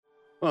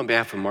Well, on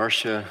behalf of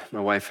Marcia, my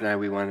wife and I,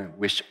 we want to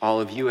wish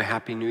all of you a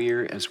happy new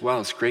year as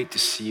well. It's great to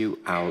see you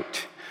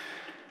out.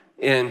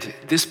 And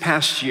this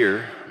past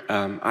year,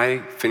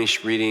 I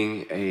finished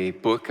reading a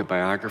book, a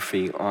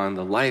biography on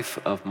the life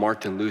of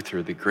Martin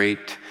Luther, the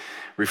great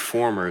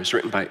reformer. It was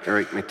written by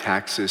Eric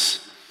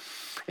Metaxas.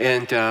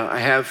 And I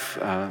have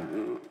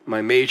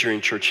my major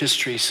in church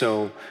history,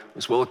 so I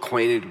was well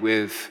acquainted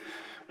with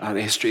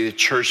the history of the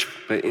church.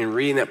 But in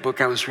reading that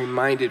book, I was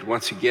reminded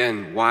once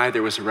again why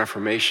there was a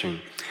Reformation.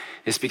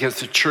 It's because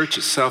the church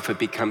itself had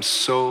become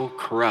so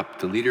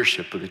corrupt. The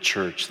leadership of the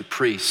church, the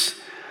priests,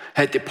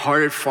 had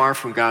departed far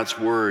from God's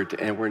word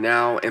and were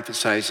now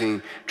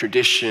emphasizing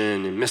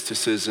tradition and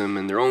mysticism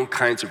and their own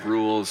kinds of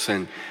rules.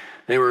 And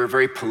they were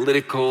very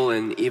political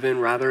and even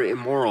rather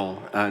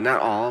immoral, not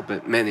all,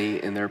 but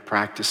many in their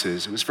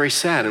practices. It was very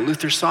sad. And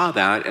Luther saw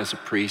that as a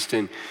priest,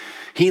 and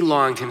he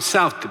longed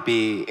himself to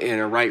be in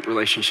a right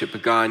relationship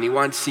with God, and he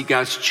wanted to see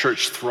God's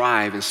church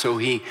thrive. And so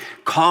he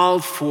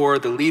called for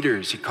the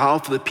leaders, he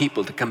called for the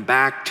people to come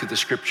back to the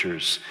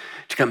scriptures,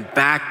 to come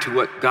back to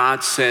what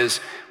God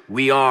says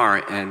we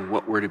are and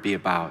what we're to be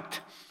about.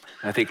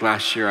 I think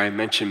last year I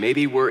mentioned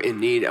maybe we're in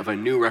need of a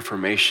new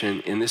reformation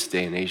in this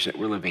day and age that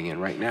we're living in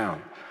right now.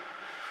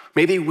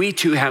 Maybe we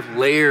too have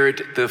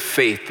layered the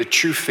faith, the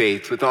true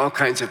faith, with all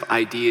kinds of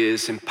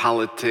ideas and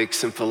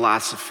politics and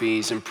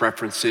philosophies and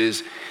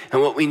preferences.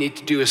 And what we need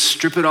to do is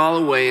strip it all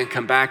away and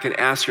come back and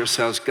ask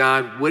ourselves,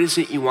 God, what is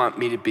it you want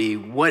me to be?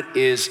 What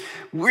is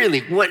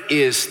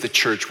the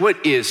church?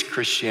 What is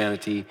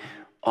Christianity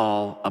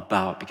all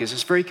about? Because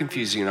it's very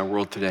confusing in our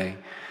world today.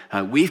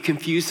 We've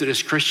confused it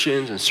as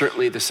Christians, and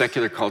certainly the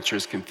secular culture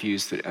has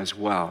confused it as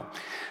well.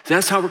 So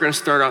that's how we're going to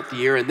start out the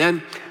year. And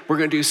then we're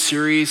going to do a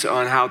series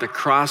on how the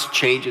cross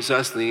changes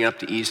us leading up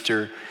to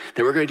Easter.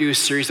 Then we're going to do a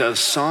series on the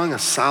Song of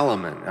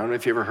Solomon. I don't know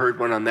if you ever heard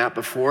one on that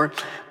before,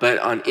 but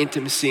on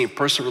intimacy and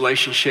personal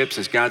relationships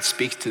as God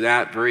speaks to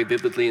that very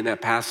vividly in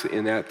that passage,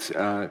 in that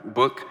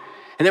book.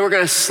 And then we're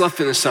going to slough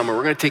in the summer.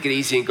 We're going to take it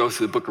easy and go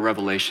through the book of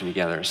Revelation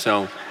together.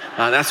 So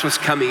that's what's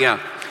coming up.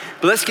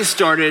 But let's get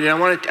started. And I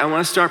want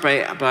to start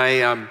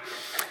by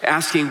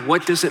asking,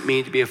 what does it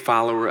mean to be a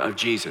follower of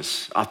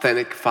Jesus,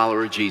 authentic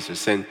follower of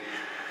Jesus? And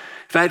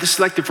if I had to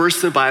select a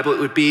verse in the Bible, it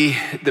would be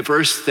the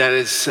verse that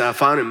is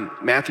found in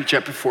Matthew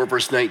chapter 4,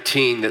 verse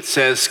 19, that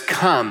says,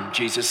 "Come,"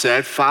 Jesus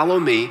said, "follow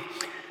me,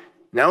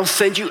 and I'll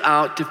send you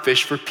out to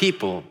fish for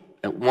people."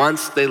 At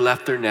once they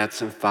left their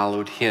nets and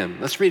followed him.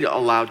 Let's read it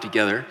aloud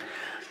together.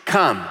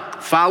 "Come,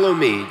 follow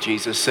me,"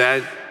 Jesus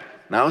said,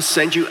 "and I'll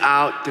send you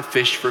out to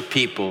fish for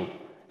people."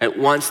 At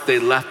once they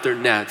left their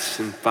nets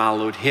and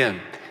followed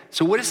him.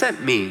 So what does that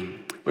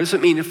mean? What does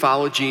it mean to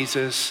follow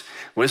Jesus?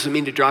 What does it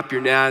mean to drop your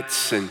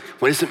nets? And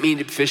what does it mean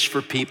to fish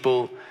for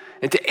people?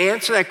 And to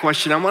answer that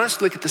question, I want us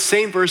to look at the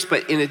same verse,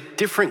 but in a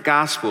different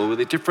gospel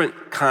with a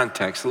different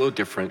context, a little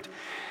different,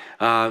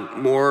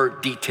 more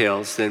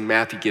details than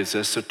Matthew gives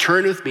us. So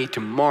turn with me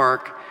to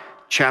Mark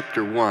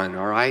chapter 1,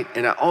 all right?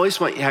 And I always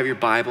want you to have your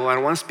Bible. I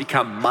don't want us to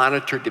become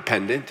monitor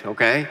dependent,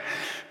 okay?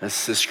 The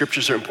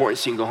scriptures are important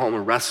so you can go home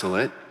and wrestle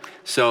with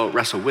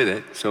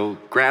it. So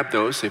grab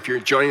those. If you're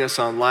joining us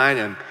online,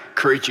 I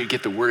encourage you to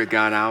get the Word of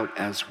God out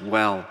as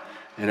well.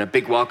 And a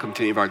big welcome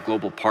to any of our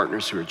global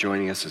partners who are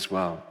joining us as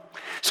well.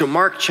 So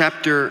Mark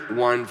chapter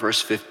 1,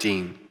 verse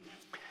 15.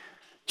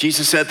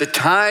 Jesus said, "The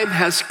time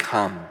has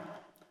come.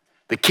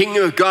 The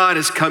kingdom of God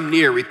has come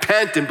near.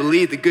 Repent and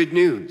believe the good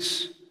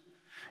news."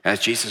 As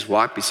Jesus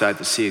walked beside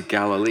the Sea of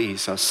Galilee, he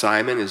saw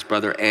Simon and his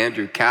brother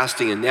Andrew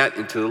casting a net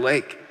into the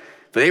lake,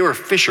 for they were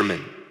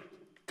fishermen.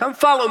 "Come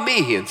follow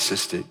me," he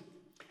insisted,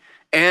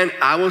 "and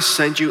I will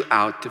send you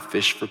out to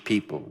fish for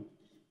people."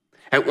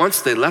 At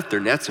once they left their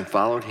nets and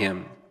followed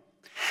him.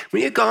 When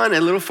he had gone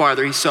a little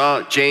farther, he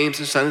saw James,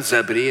 the son of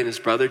Zebedee, and his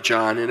brother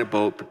John in a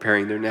boat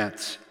preparing their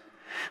nets.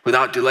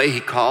 Without delay, he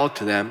called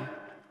to them,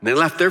 and they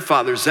left their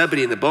father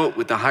Zebedee in the boat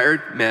with the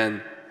hired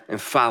men and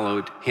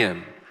followed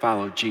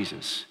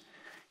Jesus.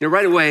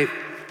 Right away,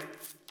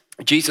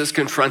 Jesus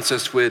confronts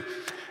us with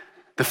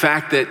the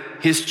fact that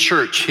his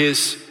church,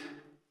 his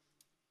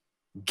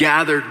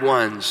gathered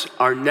ones,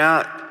 are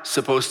not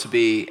supposed to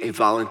be a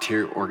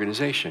volunteer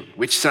organization,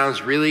 which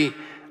sounds really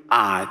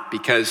odd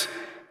because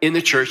in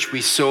the church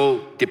we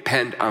so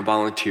depend on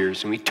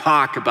volunteers and we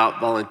talk about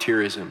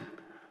volunteerism.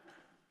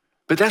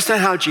 But that's not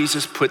how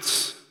Jesus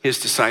puts his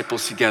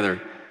disciples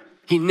together.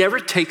 He never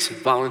takes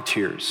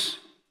volunteers.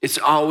 It's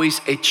always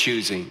a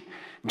choosing.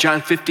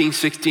 John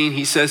 15:16,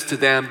 he says to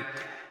them,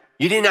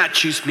 "You did not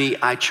choose me,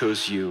 I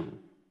chose you."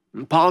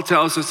 And Paul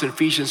tells us in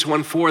Ephesians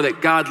 1:4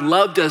 that God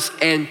loved us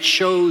and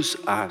chose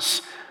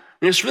us.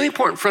 And it's really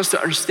important for us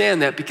to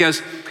understand that,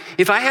 because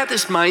if I have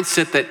this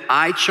mindset that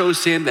I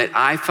chose him, that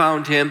I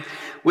found him,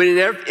 what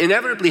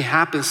inevitably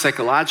happens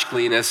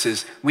psychologically in us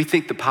is we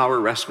think the power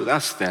rests with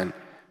us then.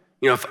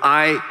 If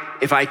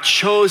I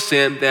chose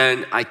him,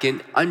 then I can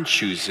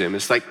unchoose him.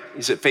 It's like,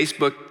 is it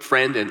Facebook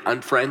friend and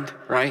unfriend,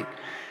 right?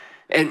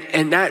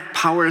 And that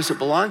power doesn't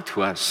belong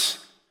to us.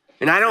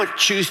 And I don't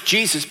choose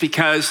Jesus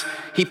because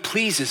he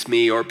pleases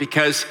me or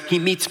because he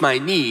meets my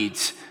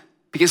needs.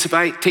 Because if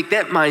I take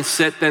that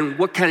mindset, then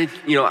what kind of,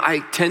 I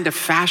tend to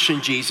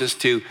fashion Jesus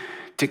to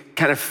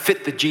kind of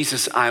fit the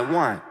Jesus I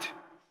want.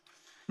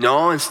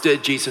 No,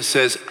 instead Jesus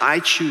says, I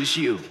choose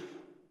you.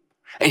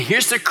 And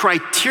here's the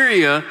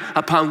criteria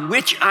upon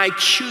which I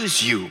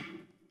choose you.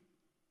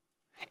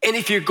 And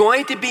if you're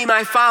going to be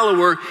my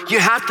follower, you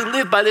have to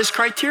live by this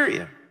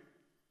criteria.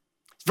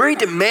 It's very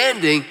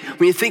demanding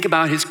when you think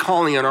about his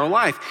calling on our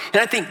life.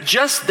 And I think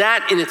just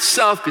that in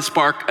itself could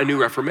spark a new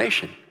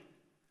reformation.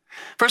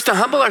 For us to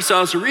humble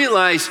ourselves and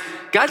realize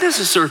God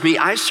doesn't serve me,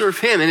 I serve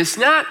him. And it's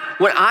not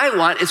what I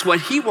want, it's what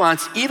he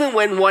wants, even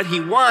when what he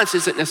wants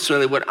isn't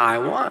necessarily what I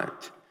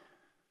want.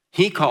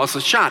 He calls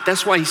the shot.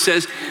 That's why he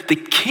says the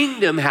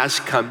kingdom has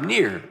come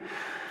near.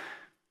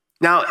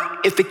 Now,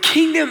 if the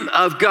kingdom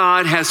of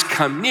God has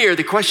come near,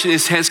 the question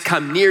is, has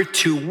come near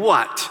to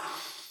what?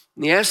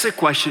 And the answer to the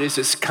question is,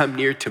 it's come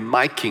near to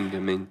my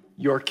kingdom and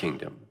your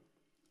kingdom.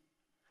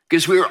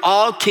 Because we are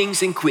all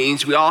kings and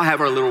queens. We all have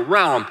our little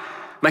realm.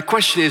 My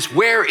question is,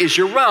 where is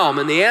your realm?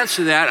 And the answer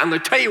to that, I'm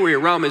going to tell you where your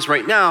realm is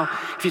right now.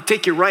 If you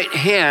take your right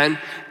hand,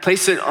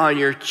 place it on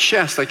your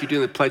chest like you're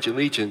doing the Pledge of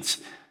Allegiance,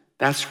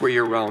 that's where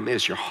your realm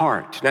is, your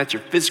heart. Not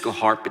your physical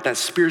heart, but that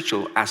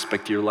spiritual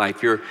aspect of your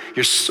life, your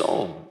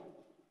soul.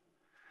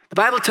 The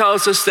Bible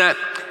tells us that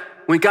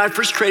when God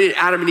first created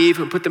Adam and Eve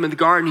and put them in the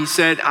garden, he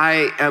said,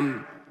 I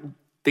am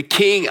the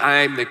king, I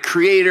am the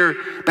creator,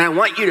 but I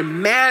want you to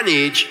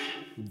manage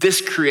this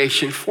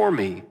creation for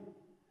me.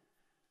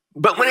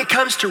 But when it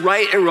comes to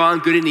right and wrong,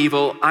 good and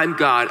evil, I'm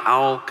God,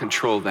 I'll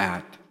control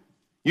that.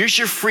 Use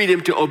your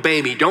freedom to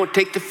obey me. Don't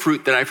take the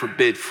fruit that I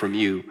forbid from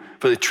you,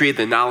 for the tree of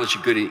the knowledge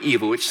of good and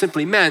evil, which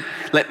simply meant,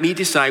 let me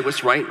decide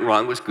what's right and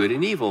wrong, what's good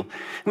and evil.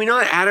 And we know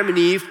that Adam and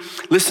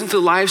Eve listened to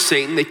the lie of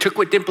Satan. They took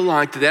what didn't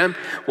belong to them.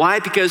 Why?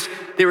 Because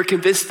they were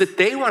convinced that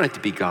they wanted to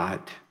be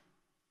God.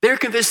 They were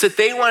convinced that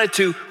they wanted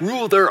to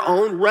rule their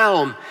own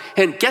realm.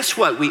 And guess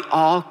what? We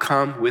all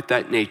come with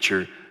that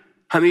nature.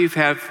 How many of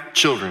you have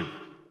children?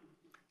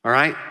 All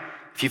right?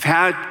 If you've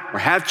had or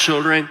have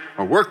children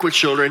or work with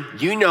children,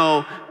 you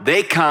know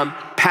they come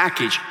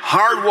packaged,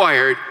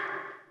 hardwired,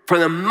 from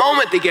the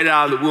moment they get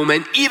out of the womb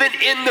and even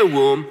in the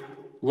womb,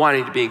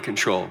 wanting to be in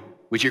control.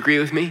 Would you agree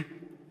with me?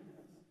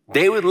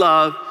 They would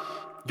love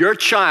your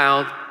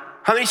child.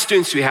 How many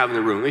students do we have in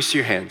the room? Let me see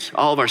your hands.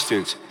 All of our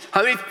students.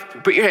 How many,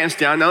 put your hands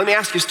down. Now let me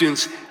ask you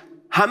students,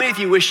 how many of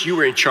you wish you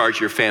were in charge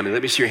of your family?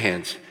 Let me see your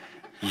hands.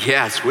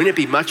 Yes, wouldn't it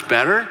be much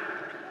better?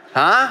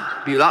 Huh?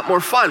 It'd be a lot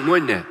more fun,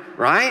 wouldn't it?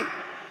 Right?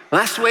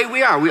 Well, that's the way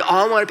we are. We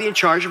all want to be in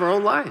charge of our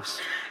own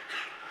lives.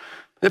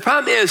 The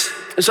problem is,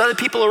 there's other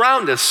people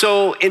around us.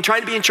 So in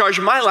trying to be in charge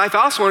of my life,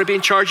 I also want to be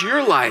in charge of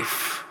your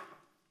life.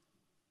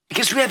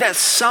 Because we have that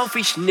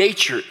selfish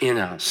nature in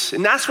us.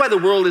 And that's why the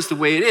world is the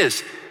way it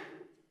is.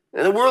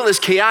 The world is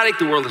chaotic,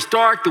 the world is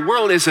dark, the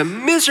world is a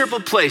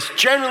miserable place,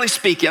 generally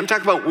speaking. I'm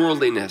talking about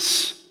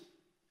worldliness.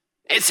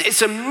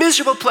 It's a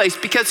miserable place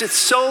because it's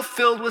so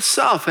filled with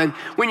self. And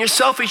when you're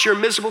selfish, you're a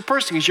miserable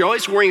person because you're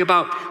always worrying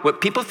about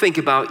what people think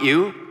about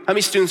you. How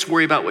many students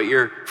worry about what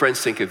your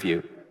friends think of you?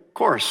 Of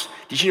course.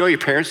 Did you know your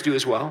parents do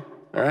as well?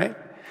 All right?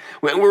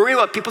 We worry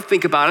about what people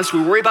think about us.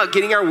 We worry about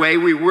getting our way.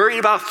 We worry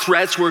about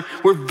threats. We're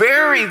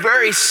very,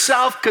 very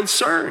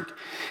self-concerned.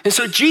 And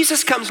so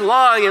Jesus comes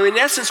along, and in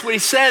essence, what he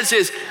says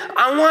is,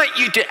 I want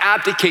you to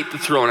abdicate the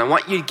throne. I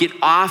want you to get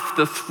off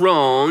the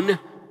throne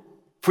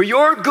for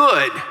your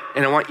good,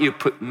 and I want you to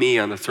put me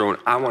on the throne.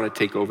 I want to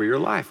take over your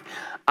life.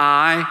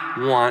 I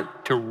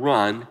want to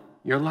run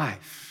your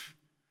life.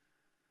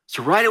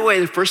 So right away,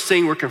 the first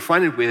thing we're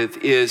confronted with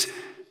is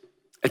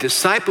a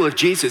disciple of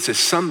Jesus is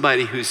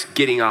somebody who's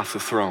getting off the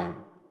throne.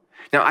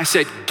 Now, I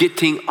said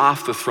getting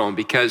off the throne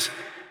because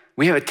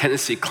we have a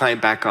tendency to climb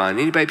back on.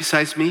 Anybody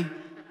besides me?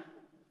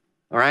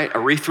 All right, a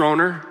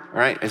rethroner, all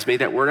right, has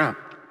made that word up.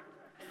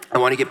 I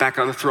want to get back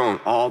on the throne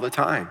all the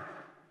time.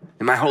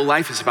 And my whole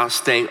life is about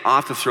staying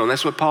off the throne.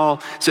 That's what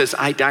Paul says,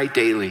 I die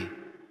daily.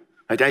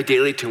 I die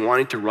daily to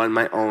wanting to run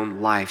my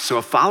own life. So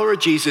a follower of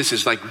Jesus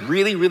is like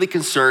really, really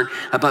concerned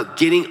about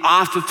getting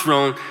off the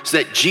throne so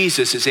that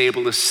Jesus is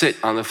able to sit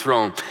on the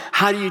throne.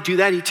 How do you do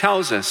that? He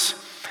tells us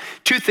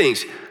two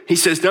things. He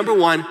says, number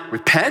one,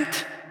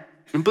 repent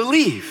and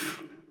believe.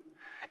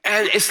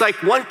 And it's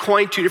like one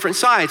coin, two different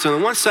sides. On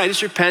the one side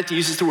is repent. He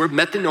uses the word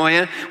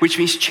metanoia, which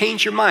means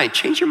change your mind.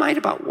 Change your mind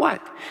about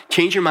what?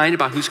 Change your mind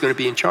about who's going to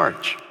be in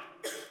charge.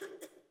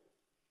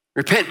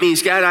 Repent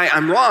means, God,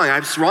 I'm wrong.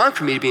 It's wrong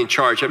for me to be in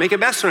charge. I make a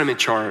mess when I'm in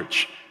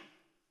charge.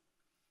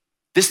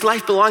 This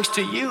life belongs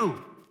to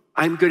you.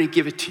 I'm going to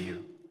give it to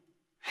you.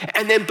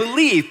 And then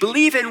believe.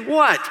 Believe in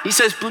what? He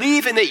says,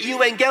 believe in the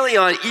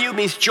euangelion. Eu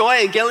means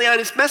joy, angelion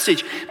is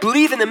message.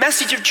 Believe in the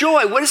message of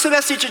joy. What is the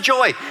message of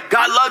joy?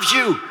 God loves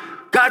you.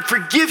 God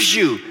forgives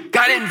you.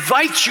 God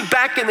invites you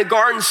back in the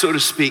garden, so to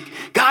speak.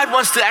 God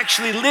wants to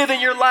actually live in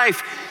your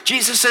life.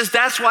 Jesus says,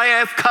 that's why I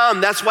have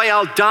come. That's why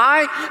I'll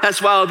die.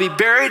 That's why I'll be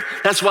buried.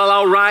 That's why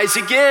I'll rise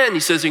again,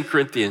 he says in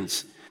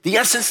Corinthians. The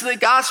essence of the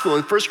gospel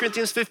in 1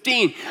 Corinthians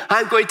 15,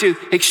 I'm going to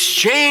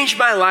exchange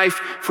my life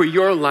for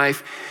your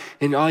life.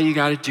 And all you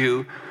got to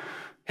do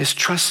is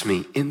trust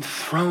me,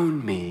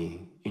 enthrone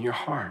me. in your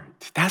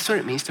heart. That's what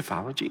it means to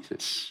follow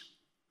Jesus.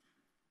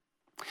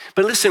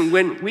 But listen,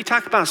 when we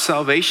talk about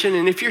salvation,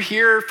 and if you're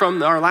here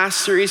from our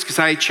last series, because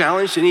I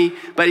challenged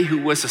anybody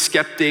who was a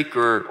skeptic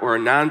or a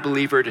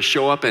non-believer to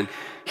show up and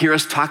hear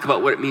us talk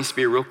about what it means to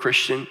be a real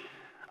Christian,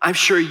 I'm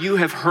sure you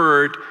have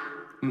heard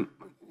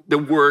the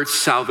word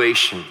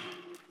salvation.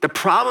 The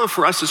problem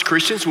for us as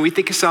Christians, when we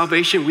think of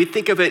salvation, we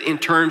think of it in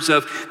terms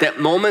of that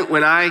moment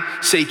when I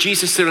say,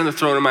 Jesus, sit on the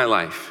throne of my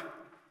life.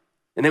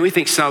 And then we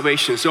think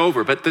salvation is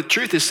over. But the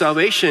truth is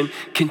salvation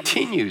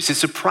continues.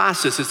 It's a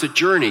process, it's a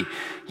journey.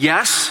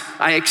 Yes,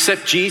 I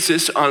accept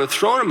Jesus on the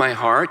throne of my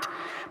heart,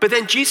 but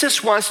then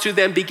Jesus wants to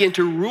then begin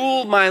to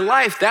rule my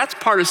life. That's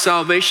part of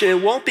salvation.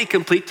 It won't be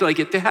complete till I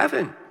get to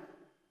heaven.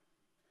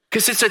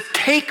 Because it's a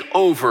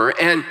takeover,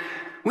 and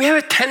we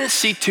have a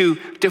tendency to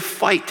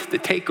fight the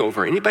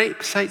takeover. Anybody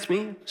besides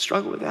me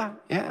struggle with that?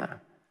 Yeah.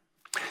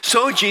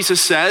 So Jesus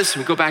says,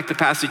 we go back to the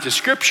passage of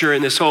scripture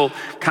and this whole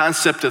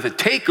concept of the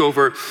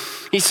takeover,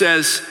 he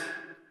says,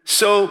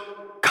 so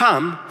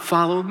come,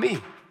 follow me.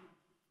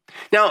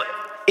 Now,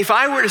 if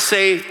I were to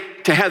say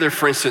to Heather,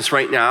 for instance,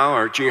 right now,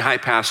 our junior high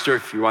pastor,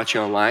 if you're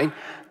watching online,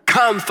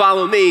 come,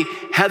 follow me,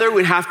 Heather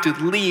would have to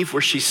leave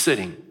where she's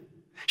sitting.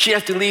 She'd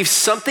have to leave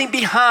something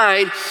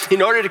behind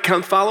in order to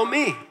come follow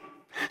me.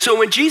 So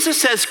when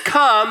Jesus says,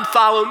 come,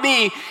 follow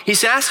me,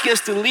 he's asking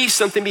us to leave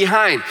something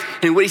behind.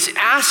 And what he's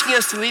asking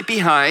us to leave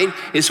behind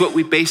is what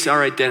we base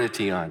our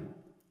identity on.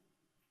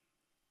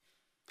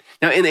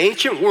 Now, in the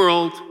ancient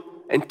world,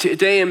 and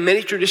today in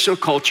many traditional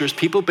cultures,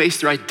 people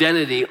base their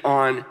identity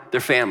on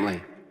their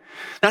family.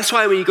 That's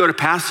why when you go to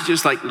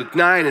passages like Luke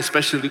 9,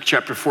 especially Luke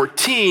chapter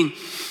 14,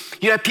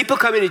 you have people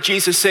coming to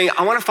Jesus saying,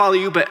 I want to follow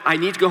you, but I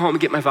need to go home and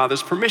get my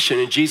father's permission.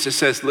 And Jesus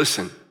says,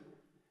 listen,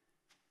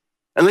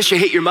 unless you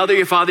hate your mother,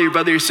 your father, your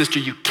brother, your sister,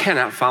 you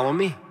cannot follow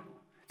me.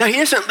 Now, he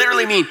doesn't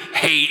literally mean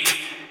hate.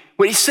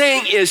 What he's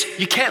saying is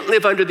you can't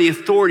live under the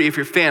authority of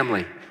your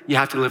family. You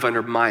have to live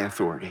under my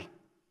authority.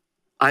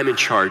 I'm in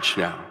charge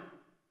now.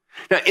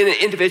 Now, in an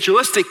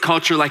individualistic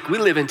culture like we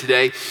live in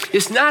today,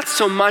 it's not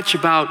so much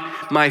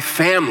about my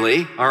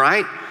family, all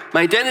right?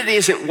 My identity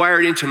isn't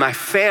wired into my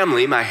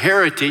family, my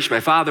heritage,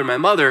 my father, my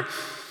mother.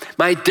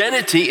 My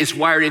identity is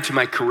wired into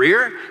my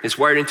career, it's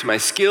wired into my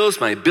skills,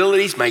 my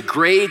abilities, my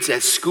grades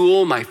at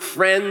school, my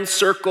friend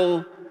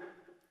circle.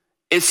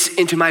 It's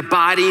into my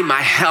body,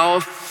 my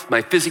health,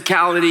 my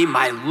physicality,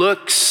 my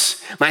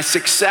looks, my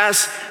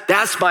success.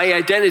 That's my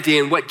identity.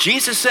 And what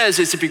Jesus says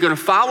is if you're going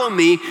to follow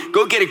me,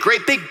 go get a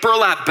great big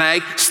burlap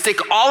bag, stick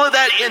all of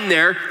that in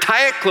there,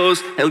 tie it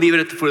close, and leave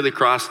it at the foot of the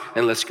cross,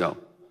 and let's go.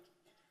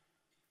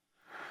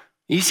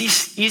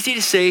 Easy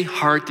to say,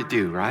 hard to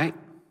do, right?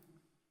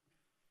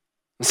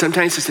 And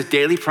sometimes it's a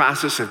daily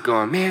process of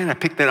going, man, I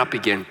picked that up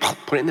again,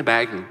 put it in the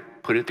bag and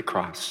put it at the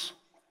cross.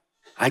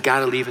 I got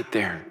to leave it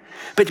there.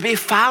 But to be a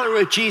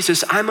follower of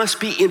Jesus, I must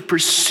be in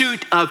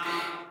pursuit of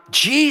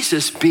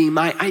Jesus being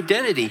my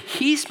identity.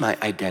 He's my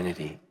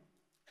identity.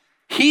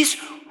 He's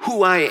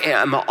who I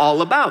am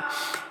all about.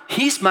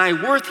 He's my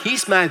worth.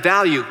 He's my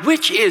value,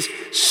 which is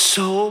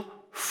so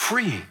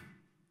freeing.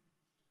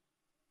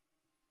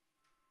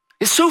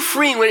 It's so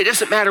freeing when it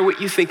doesn't matter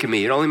what you think of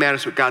me. It only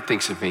matters what God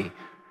thinks of me.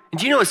 And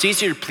do you know it's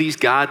easier to please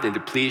God than to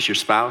please your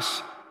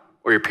spouse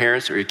or your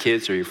parents or your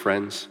kids or your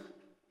friends?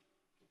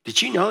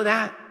 Did you know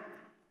that?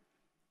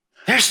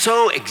 They're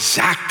so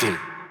exacting.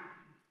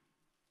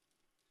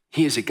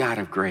 He is a God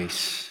of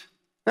grace.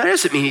 Now, that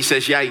doesn't mean he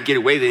says, yeah, you can get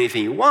away with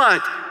anything you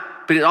want,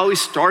 but it always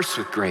starts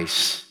with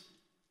grace.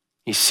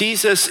 He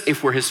sees us,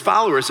 if we're his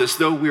followers, as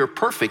though we are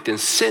perfect and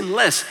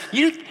sinless.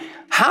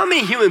 How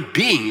many human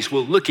beings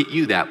will look at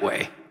you that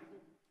way?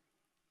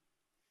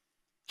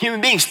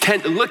 Human beings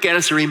tend to look at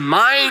us and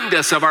remind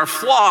us of our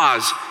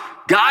flaws.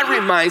 God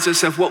reminds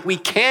us of what we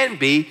can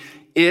be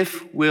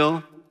if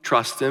we'll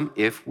trust him,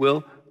 if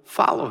we'll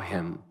follow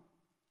him.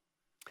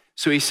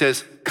 So he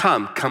says,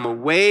 come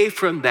away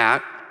from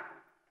that.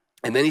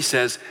 And then he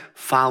says,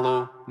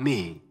 follow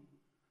me.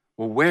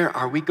 Well, where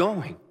are we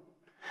going?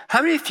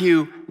 How many of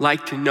you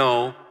like to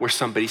know where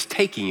somebody's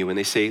taking you when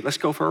they say, let's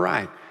go for a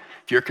ride?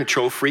 If you're a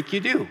control freak, you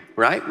do,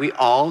 right? We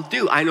all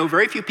do. I know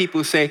very few people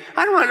who say,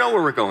 I don't want to know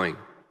where we're going.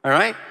 All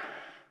right?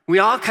 We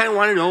all kind of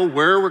want to know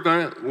where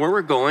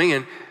we're going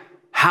and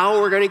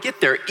how we're going to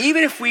get there.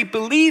 Even if we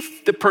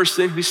believe the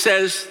person who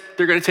says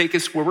they're going to take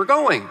us where we're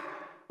going,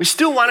 we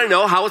still want to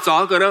know how it's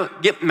all going to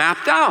get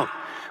mapped out.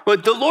 Well,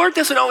 the Lord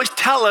doesn't always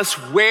tell us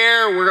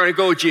where we're going to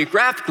go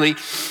geographically,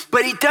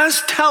 but he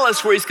does tell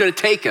us where he's going to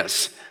take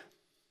us.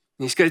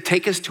 And he's going to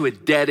take us to a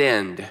dead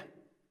end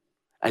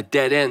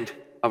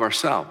of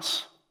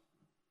ourselves.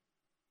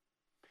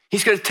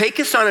 He's going to take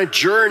us on a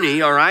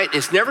journey, all right?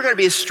 It's never going to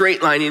be a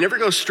straight line. He never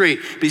goes straight.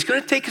 But he's going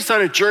to take us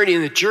on a journey,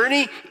 and the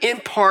journey, in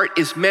part,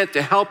 is meant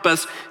to help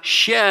us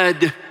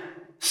shed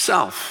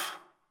self.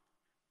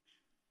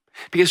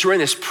 Because we're in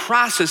this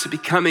process of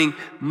becoming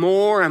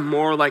more and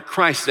more like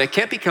Christ. And I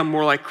can't become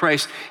more like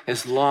Christ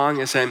as long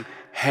as I'm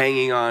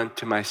hanging on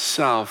to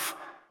myself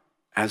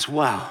as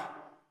well.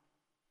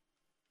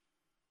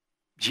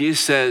 Jesus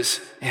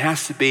says it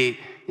has to be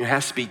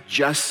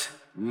just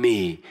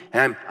me.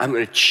 And I'm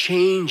going to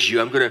change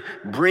you. I'm going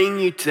to bring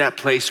you to that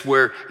place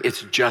where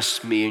it's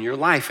just me in your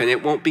life. And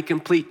it won't be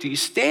complete till you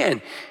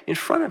stand in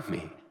front of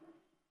me.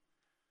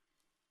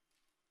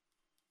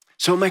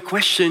 So my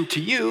question to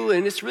you,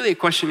 and it's really a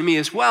question to me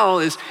as well,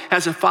 is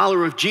as a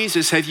follower of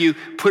Jesus, have you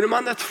put him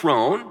on the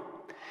throne?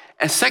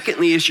 And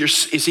secondly, is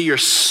he your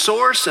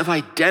source of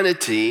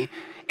identity?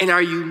 And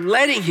are you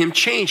letting him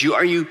change you?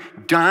 Are you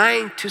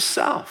dying to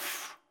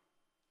self?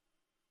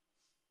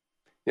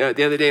 You know,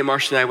 the other day,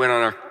 Marcia and I went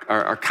on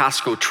our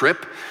Costco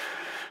trip.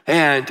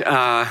 And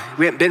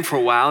we hadn't been for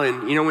a while.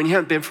 And you know, when you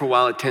haven't been for a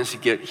while, it tends to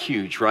get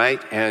huge, right?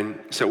 And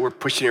so we're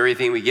pushing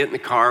everything. We get in the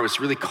car. It was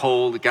really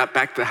cold. We got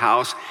back to the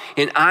house.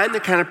 And I'm the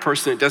kind of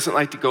person that doesn't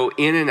like to go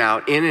in and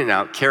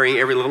out, carrying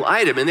every little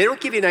item. And they don't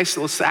give you nice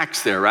little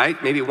sacks there,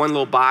 right? Maybe one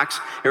little box.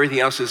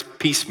 Everything else is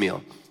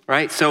piecemeal,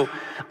 right? So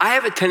I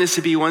have a tendency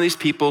to be one of these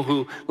people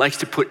who likes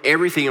to put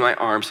everything in my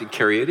arms and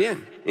carry it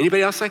in.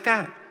 Anybody else like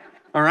that?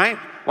 All right?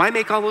 Why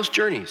make all those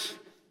journeys?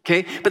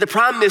 Okay, but the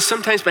problem is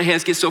sometimes my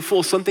hands get so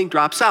full, something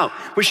drops out,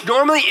 which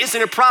normally isn't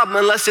a problem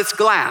unless it's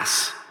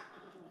glass.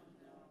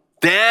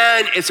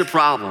 Then it's a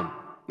problem.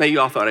 Now you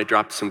all thought I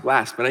dropped some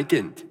glass, but I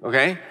didn't,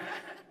 okay?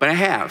 But I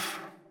have,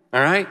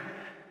 all right?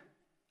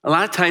 A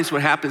lot of times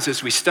what happens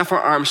is we stuff our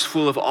arms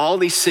full of all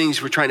these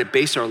things we're trying to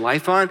base our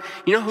life on.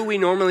 You know who we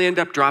normally end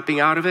up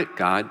dropping out of it?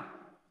 God.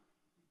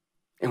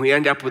 And we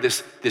end up with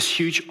this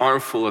huge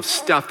armful of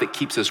stuff that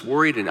keeps us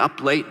worried and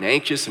up late and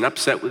anxious and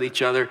upset with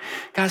each other.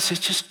 God says,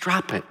 just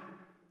drop it.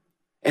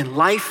 And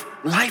life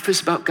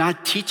is about God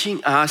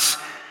teaching us,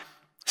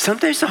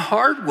 sometimes the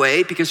hard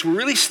way, because we're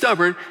really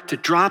stubborn, to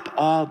drop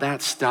all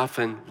that stuff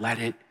and let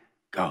it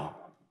go.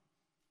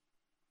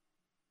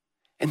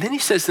 And then he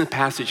says in the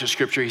passage of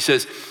scripture, he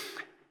says,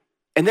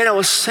 and then I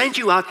will send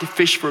you out to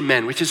fish for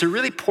men, which is a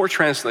really poor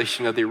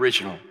translation of the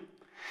original.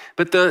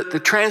 But the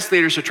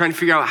translators are trying to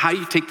figure out how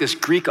you take this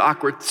Greek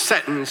awkward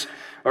sentence,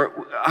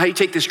 or how you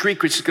take this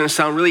Greek, which is going to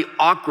sound really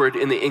awkward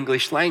in the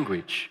English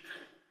language.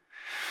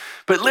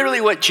 But literally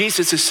what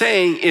Jesus is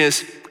saying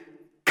is,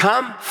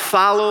 come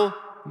follow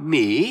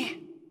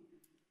me,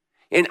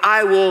 and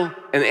I will,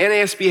 and the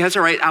NASB has it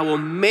right, I will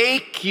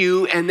make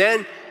you, and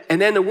then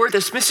the word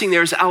that's missing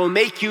there is, I will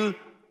make you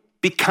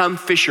become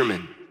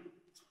fishermen.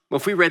 Well,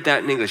 if we read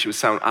that in English, it would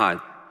sound odd.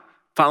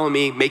 Follow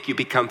me, make you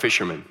become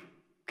fishermen,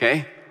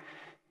 okay?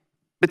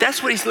 But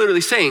that's what he's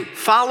literally saying.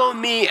 Follow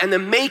me, and the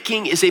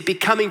making is a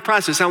becoming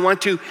process. I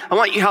want you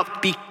to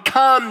help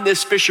become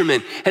this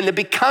fisherman. And the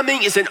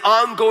becoming is an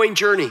ongoing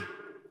journey.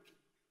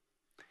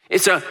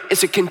 It's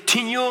a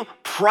continual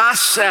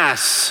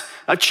process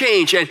of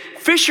change. And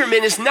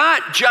fisherman is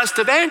not just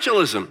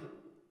evangelism.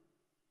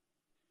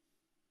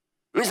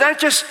 It's not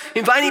just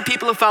inviting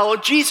people to follow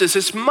Jesus.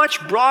 It's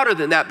much broader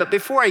than that. But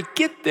before I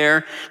get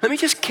there, let me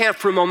just camp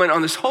for a moment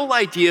on this whole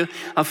idea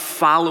of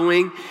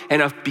following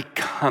and of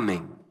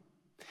becoming.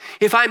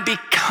 If I'm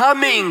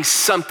becoming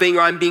something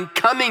or I'm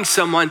becoming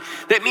someone,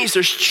 that means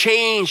there's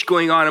change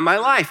going on in my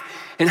life.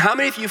 And how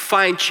many of you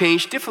find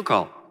change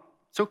difficult?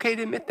 It's okay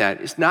to admit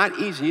that. It's not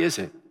easy, is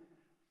it?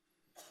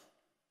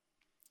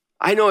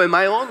 I know in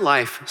my own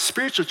life,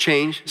 spiritual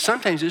change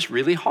sometimes is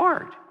really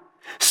hard.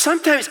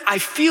 Sometimes I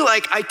feel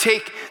like I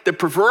take the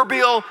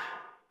proverbial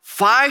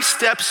 5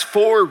 steps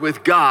forward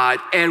with God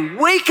and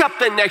wake up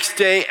the next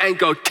day and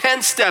go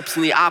 10 steps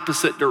in the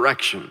opposite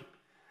direction.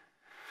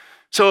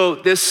 So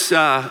this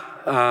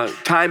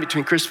time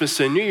between Christmas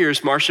and New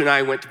Year's, Marcia and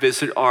I went to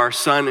visit our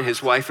son and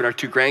his wife and our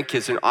 2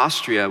 grandkids in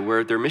Austria,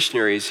 where they're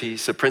missionaries.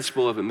 He's a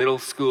principal of a middle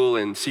school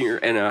and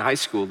a high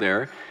school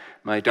there.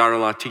 My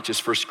daughter-in-law teaches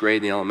first grade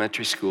in the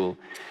elementary school.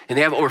 And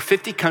they have over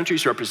 50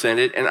 countries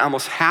represented, and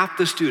almost half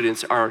the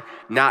students are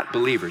not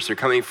believers. They're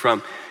coming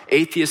from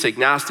atheist,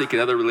 agnostic,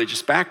 and other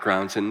religious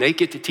backgrounds, and they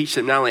get to teach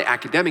them not only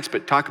academics,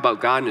 but talk about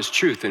God and his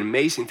truth, and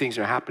amazing things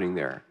are happening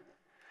there.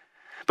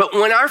 But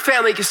when our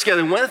family gets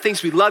together, one of the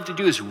things we love to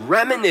do is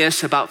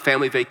reminisce about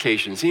family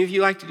vacations. Any of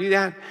you like to do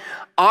that?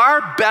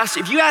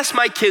 If you ask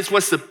my kids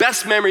what's the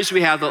best memories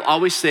we have, they'll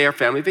always say our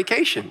family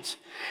vacations.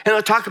 And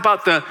they'll talk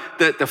about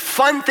the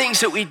fun things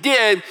that we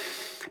did.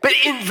 But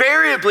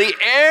invariably,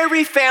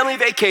 every family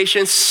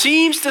vacation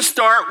seems to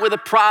start with a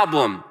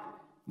problem.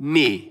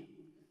 Me.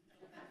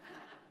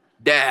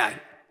 Dad.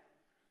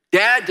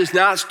 Dad does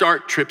not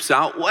start trips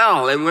out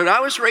well. And when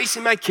I was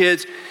raising my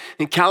kids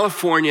in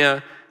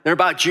California, they're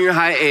about junior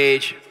high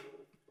age,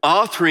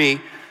 all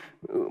 3,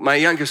 my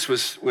youngest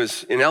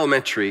was in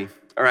elementary,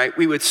 all right,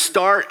 we would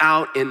start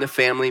out in the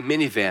family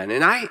minivan.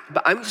 And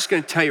I'm just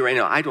gonna tell you right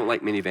now, I don't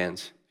like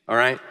minivans, all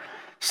right?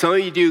 Some of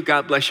you do,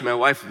 God bless you, my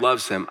wife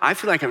loves them. I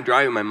feel like I'm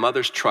driving my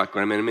mother's truck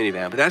when I'm in a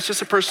minivan, but that's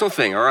just a personal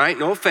thing, all right?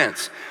 No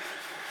offense.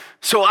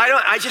 So all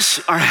right,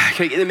 I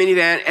get in the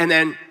minivan, and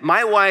then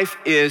my wife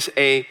is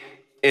a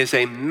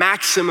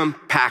maximum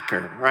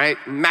packer, right?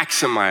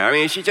 Maximizer. I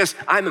mean,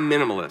 I'm a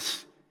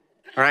minimalist.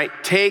 All right,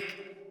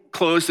 take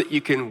clothes that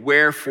you can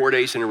wear 4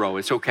 days in a row.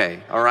 It's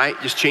okay, all right?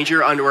 Just change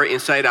your underwear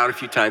inside out a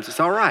few times. It's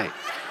all right.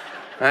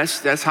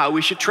 That's how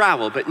we should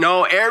travel. But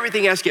no,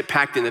 everything has to get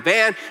packed in the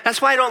van. That's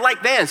why I don't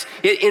like vans.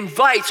 It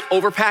invites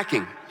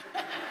overpacking.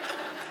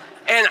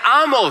 and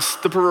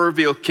almost the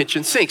proverbial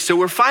kitchen sink. So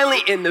we're finally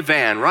in the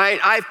van, right?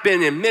 I've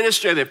been in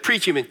ministry, I've been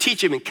preaching, I've been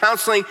teaching, I've been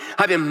counseling,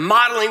 I've been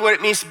modeling what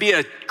it means to be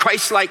a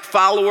Christ-like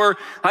follower.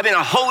 I've been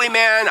a holy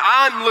man.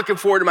 I'm looking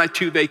forward to my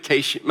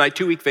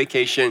 2-week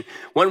vacation,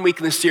 1 week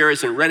in the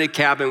Sierras and rented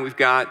cabin we've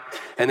got,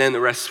 and then the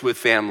rest with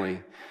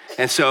family.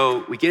 And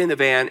so we get in the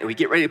van and we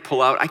get ready to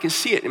pull out. I can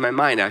see it in my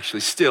mind actually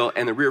still,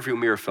 and the rearview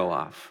mirror fell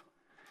off.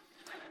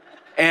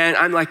 And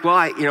I'm like,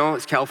 well,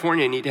 it's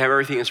California. I need to have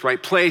everything in its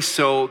right place.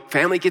 So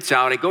family gets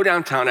out. I go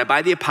downtown. I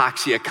buy the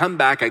epoxy. I come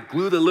back. I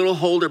glue the little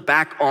holder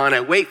back on.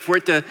 I wait for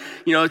it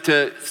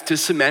to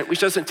cement, which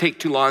doesn't take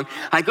too long.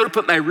 I go to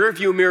put my rear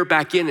view mirror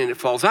back in, and it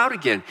falls out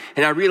again.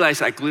 And I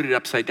realize I glued it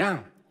upside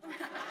down.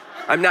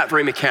 I'm not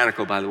very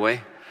mechanical, by the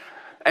way.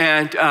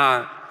 And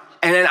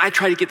then I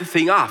try to get the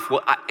thing off.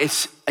 Well,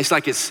 it's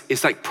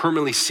like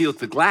permanently sealed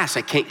to the glass.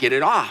 I can't get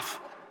it off.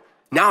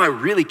 Now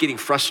I'm really getting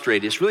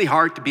frustrated. It's really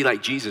hard to be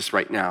like Jesus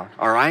right now,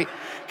 all right?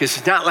 Because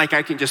it's not like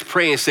I can just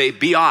pray and say,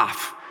 be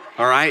off,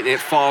 all right? And it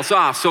falls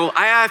off. So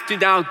I have to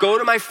now go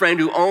to my friend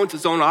who owns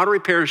his own auto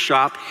repair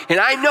shop. And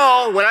I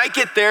know when I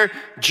get there,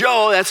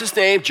 Joe, that's his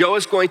name, Joe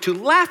is going to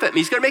laugh at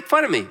me. He's going to make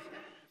fun of me.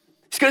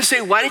 He's going to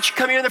say, why didn't you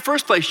come here in the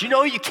first place? You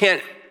know you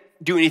can't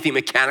do anything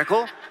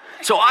mechanical.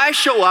 So I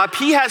show up,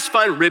 he has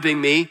fun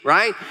ribbing me,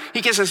 right?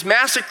 He gets this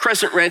massive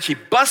crescent wrench, he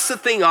busts the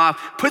thing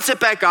off, puts it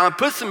back on,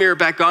 puts the mirror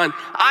back on.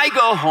 I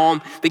go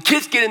home, the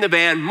kids get in the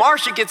van,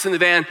 Marsha gets in the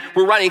van,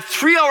 we're running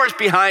 3 hours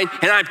behind,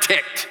 and I'm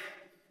ticked.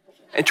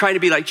 And trying to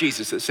be like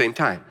Jesus at the same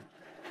time.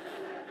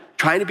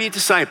 Trying to be a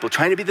disciple,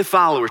 trying to be the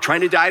follower,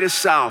 trying to die to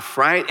self,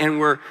 right? And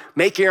we're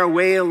making our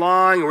way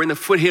along, we're in the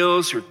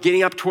foothills, we're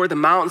getting up toward the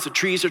mountains, the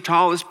trees are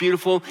tall, it's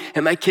beautiful,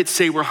 and my kids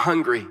say we're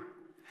hungry.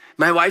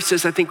 My wife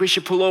says, I think we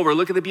should pull over.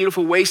 Look at the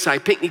beautiful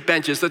wayside, picnic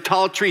benches, the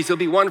tall trees. It'll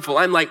be wonderful.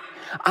 I'm like,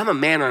 I'm a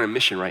man on a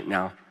mission right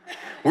now.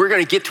 We're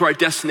going to get to our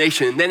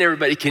destination, and then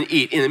everybody can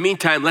eat. In the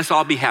meantime, let's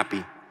all be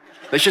happy.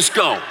 Let's just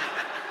go.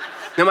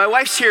 Now, my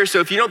wife's here, so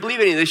if you don't believe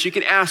any of this, you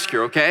can ask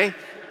her, okay? And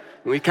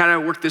we kind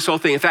of worked this whole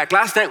thing. In fact,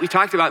 last night we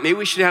talked about maybe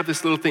we should have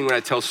this little thing when I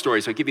tell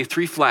stories. I'll give you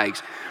 3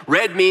 flags.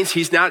 Red means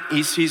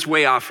he's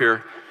way off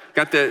here.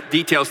 Got the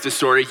details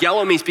distorted.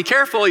 Yellow means be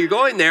careful, you're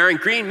going there. And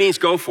green means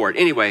go for it.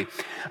 Anyway,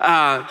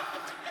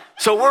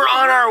 so we're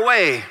on our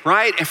way,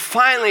 right? And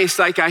finally, it's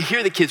like I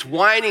hear the kids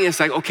whining. It's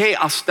like, okay,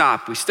 I'll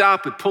stop. We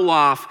stop, we pull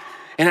off.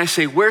 And I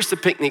say, where's the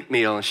picnic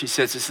meal? And she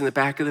says, it's in the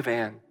back of the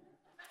van.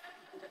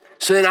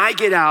 So then I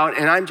get out,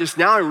 and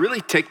I'm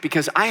really ticked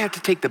because I have to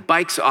take the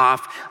bikes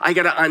off. I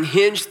got to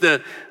unhinge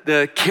the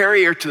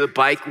carrier to the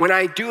bike. When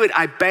I do it,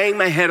 I bang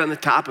my head on the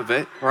top of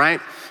it,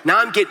 right? Now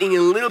I'm getting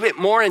a little bit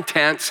more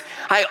intense.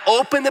 I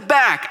open the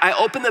back,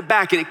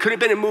 and it could have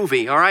been a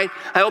movie, all right?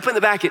 I open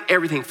the back, and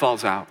everything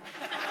falls out.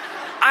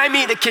 I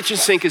mean the kitchen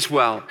sink as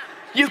well.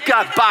 You've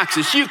got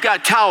boxes, you've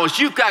got towels,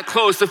 you've got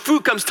clothes, the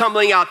food comes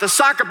tumbling out, the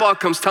soccer ball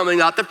comes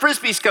tumbling out, the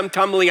frisbees come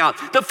tumbling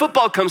out, the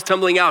football comes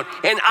tumbling out,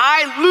 and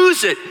I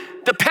lose it.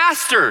 The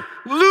pastor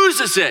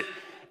loses it.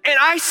 And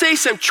I say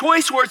some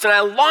choice words, and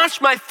I launch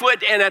my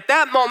foot, and at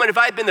that moment, if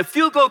I had been the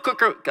field goal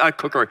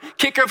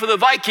kicker for the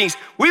Vikings,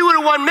 we would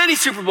have won many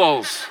Super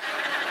Bowls.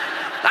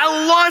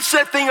 I launched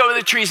that thing over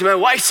the trees, and my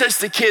wife says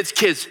to the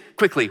kids,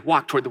 quickly,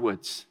 walk toward the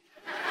woods.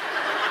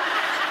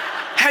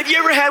 Have you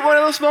ever had one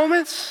of those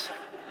moments?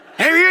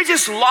 Have you ever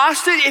just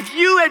lost it? If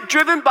you had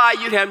driven by,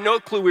 you'd have no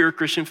clue we were a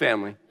Christian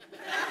family.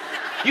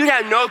 You'd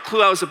have no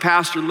clue I was a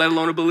pastor, let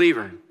alone a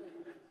believer.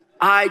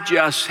 I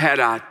just had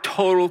a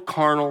total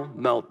carnal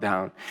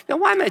meltdown. Now,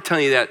 why am I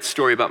telling you that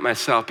story about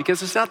myself?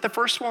 Because it's not the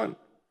first one.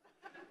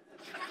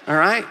 All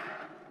right?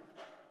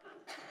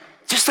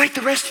 Just like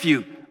the rest of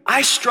you,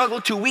 I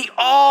struggle too. We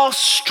all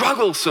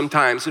struggle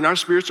sometimes in our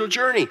spiritual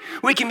journey.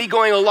 We can be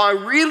going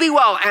along really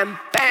well, and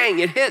bang,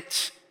 it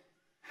hits.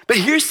 But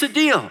here's the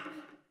deal.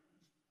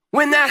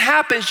 When that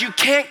happens, you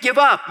can't give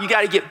up. You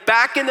got to get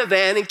back in the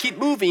van and keep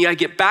moving. You got to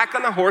get back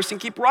on the horse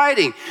and keep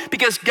riding,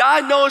 because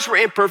God knows we're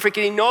imperfect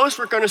and he knows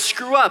we're going to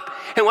screw up.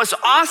 And what's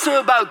awesome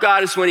about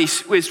God is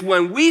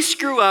when we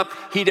screw up,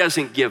 he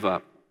doesn't give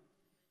up.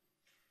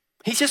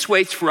 He just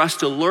waits for us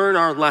to learn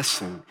our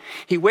lesson.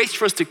 He waits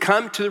for us to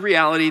come to the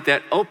reality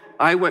that, oh,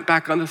 I went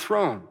back on the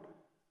throne.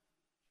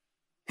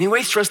 He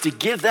waits for us to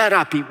give that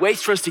up. He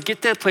waits for us to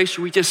get to that place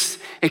where we just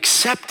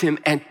accept him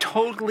and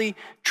totally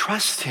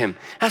trust him.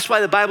 That's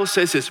why the Bible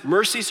says his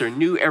mercies are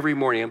new every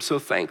morning. I'm so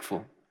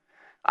thankful.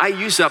 I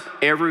use up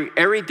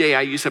every day,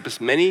 I use up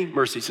as many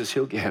mercies as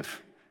he'll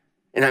give.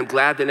 And I'm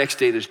glad the next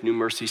day there's new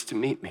mercies to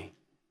meet me.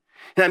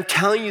 And I'm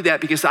telling you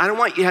that because I don't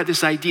want you to have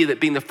this idea that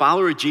being the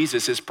follower of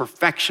Jesus is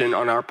perfection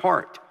on our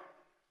part.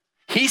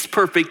 He's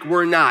perfect,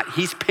 we're not.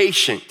 He's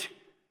patient.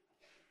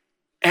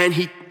 And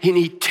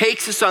he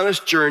takes us on this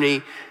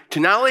journey to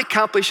not only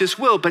accomplish his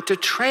will, but to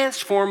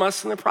transform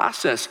us in the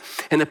process.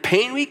 And the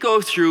pain we go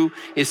through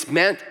is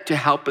meant to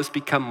help us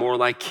become more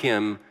like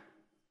him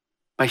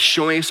by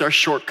showing us our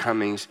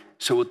shortcomings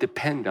so we'll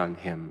depend on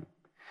him.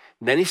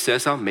 And then he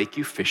says, I'll make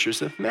you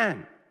fishers of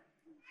men.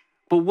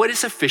 But what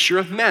is a fisher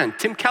of men?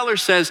 Tim Keller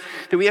says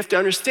that we have to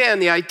understand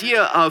the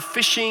idea of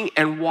fishing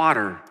and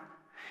water.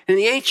 In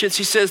the ancients,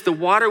 he says the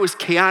water was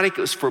chaotic,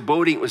 it was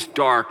foreboding, it was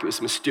dark, it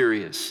was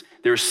mysterious.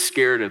 They were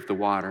scared of the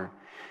water.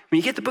 When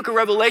you get the book of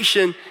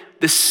Revelation,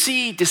 the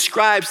sea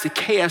describes the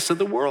chaos of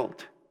the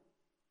world.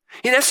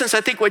 In essence, I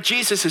think what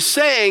Jesus is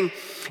saying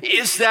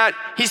is that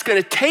he's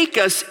going to take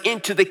us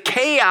into the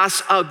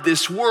chaos of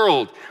this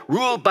world,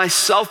 ruled by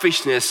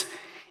selfishness,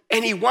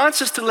 and he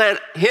wants us to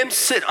let him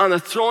sit on the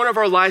throne of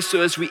our lives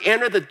so as we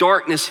enter the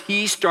darkness,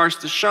 he starts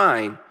to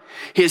shine.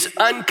 His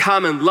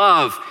uncommon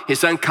love,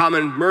 his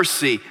uncommon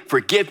mercy,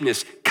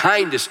 forgiveness,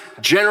 kindness,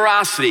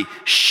 generosity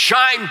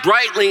shine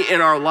brightly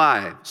in our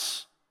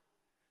lives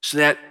so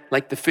that,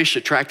 like the fish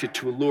attracted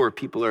to a lure,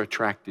 people are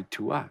attracted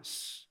to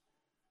us.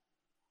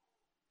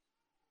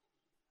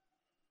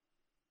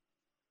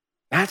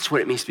 That's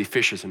what it means to be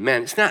fishers of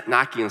men. It's not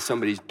knocking on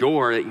somebody's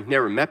door that you've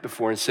never met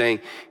before and saying,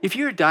 if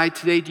you were to die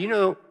today, do you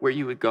know where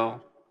you would go?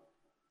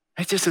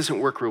 It just doesn't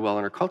work real well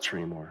in our culture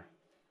anymore.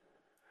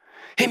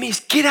 It means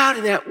get out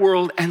in that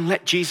world and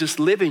let Jesus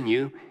live in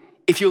you.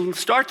 If you'll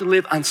start to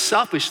live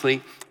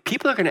unselfishly,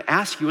 people are going to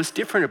ask you what's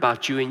different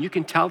about you, and you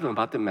can tell them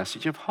about the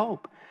message of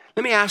hope.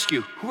 Let me ask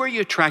you, who are you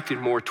attracted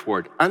more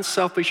toward,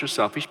 unselfish or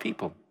selfish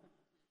people?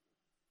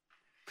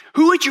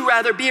 Who would you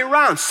rather be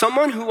around?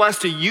 Someone who wants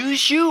to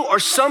use you or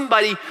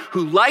somebody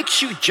who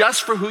likes you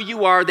just for who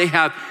you are? They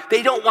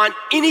don't want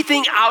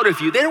anything out of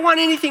you. They don't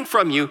want anything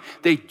from you.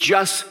 They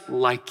just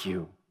like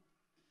you.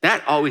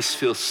 That always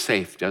feels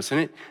safe, doesn't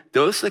it?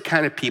 Those are the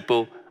kind of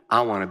people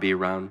I want to be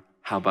around.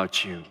 How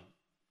about you?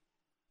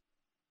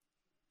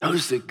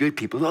 Those are the good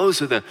people.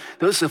 Those are the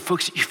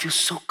folks that you feel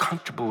so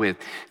comfortable with.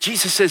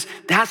 Jesus says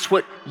that's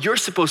what you're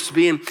supposed to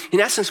be. And in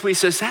essence, what he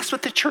says, that's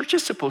what the church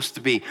is supposed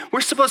to be.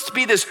 We're supposed to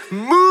be this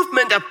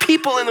movement of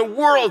people in the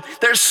world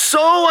that are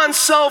so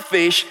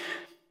unselfish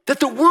that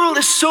the world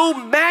is so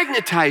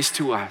magnetized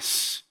to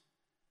us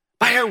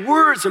by our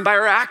words and by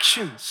our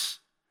actions.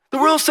 The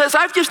world says,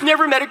 I've just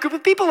never met a group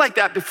of people like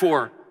that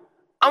before.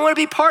 I want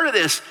to be part of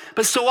this.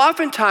 But so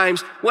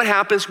oftentimes what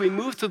happens, we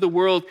move through the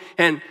world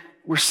and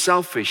we're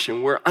selfish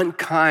and we're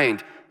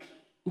unkind.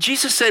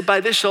 Jesus said, by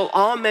this shall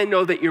all men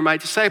know that you're my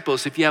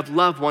disciples if you have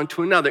love one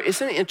to another.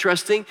 Isn't it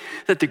interesting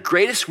that the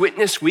greatest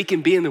witness we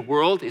can be in the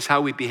world is how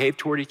we behave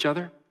toward each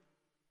other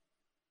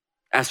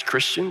as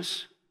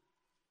Christians?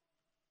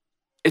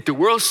 If the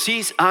world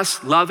sees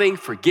us loving,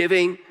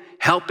 forgiving,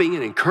 helping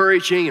and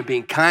encouraging and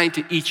being kind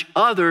to each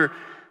other,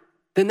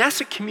 then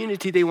that's a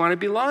community they want to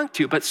belong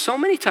to. But so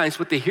many times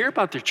what they hear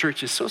about their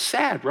church is so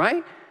sad,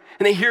 right?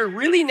 And they hear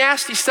really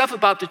nasty stuff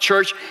about the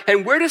church.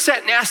 And where does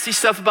that nasty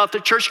stuff about the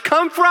church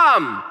come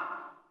from?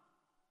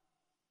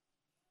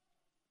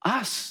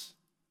 Us.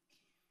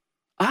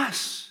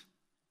 Us.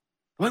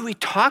 The way we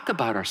talk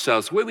about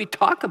ourselves, the way we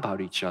talk about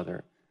each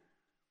other.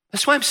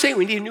 That's why I'm saying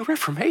we need a new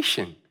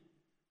reformation.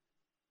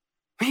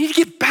 We need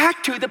to get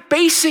back to the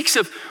basics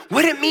of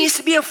what it means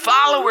to be a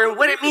follower and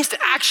what it means to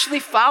actually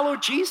follow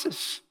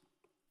Jesus.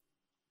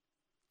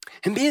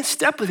 And be in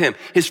step with him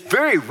is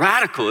very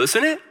radical,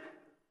 isn't it?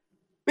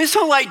 This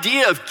whole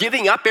idea of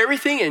giving up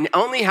everything and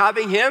only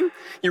having him,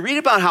 you read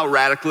about how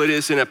radical it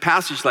is in a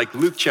passage like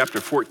Luke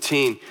chapter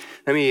 14.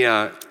 Let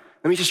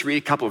me just read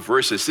a couple of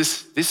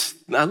verses.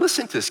 Now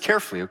listen to this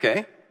carefully,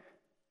 okay?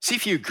 See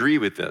if you agree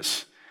with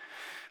this.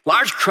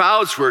 Large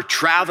crowds were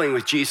traveling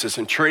with Jesus,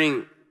 and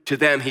turning to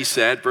them, he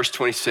said, verse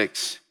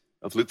 26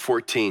 of Luke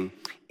 14,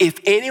 if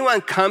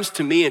anyone comes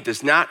to me and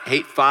does not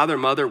hate father,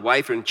 mother,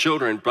 wife, and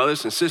children,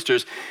 brothers and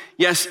sisters,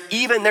 yes,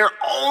 even their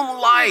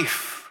own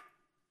life,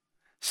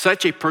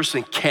 such a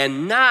person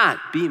cannot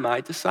be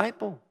my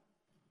disciple.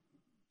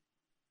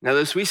 Now,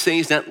 this we say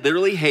is not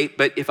literally hate,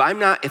 but if I'm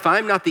not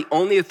the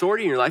only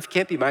authority in your life, you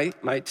can't be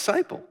my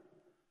disciple.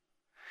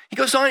 He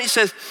goes on, he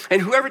says,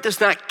 and whoever does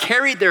not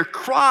carry their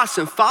cross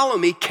and follow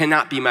me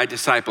cannot be my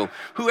disciple.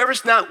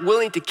 Whoever's not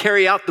willing to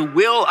carry out the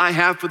will I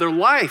have for their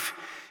life.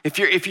 If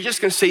you're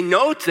just going to say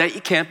no to that, you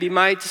can't be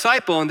my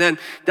disciple. And then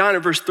down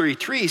in verse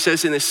 33, he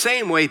says, in the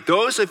same way,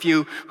 those of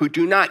you who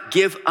do not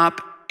give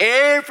up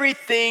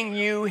everything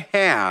you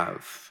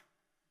have.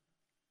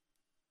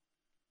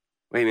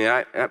 Wait a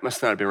minute, that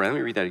must not have been right. Let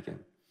me read that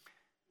again.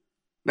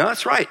 No,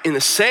 that's right. In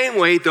the same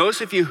way, those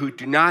of you who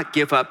do not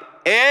give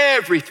up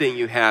everything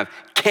you have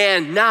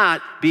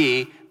cannot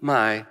be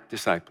my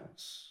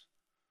disciples.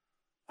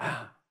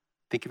 Wow.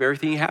 Think of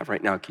everything you have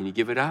right now. Can you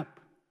give it up?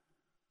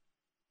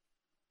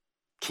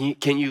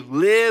 Can you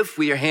live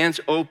with your hands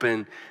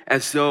open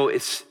as though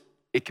it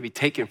could be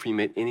taken from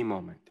you at any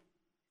moment?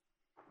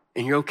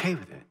 And you're okay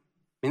with it.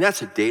 I mean,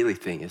 that's a daily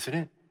thing, isn't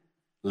it?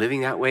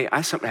 Living that way,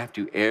 I something I have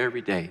to do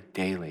every day,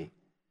 daily.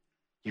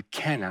 You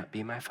cannot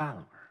be my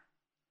follower.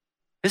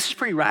 This is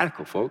pretty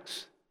radical,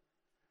 folks.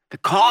 The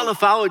call to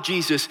follow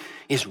Jesus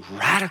is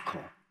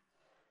radical.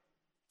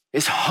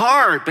 It's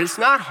hard, but it's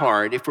not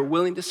hard if we're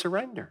willing to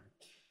surrender.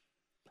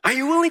 Are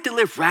you willing to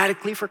live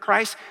radically for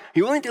Christ? Are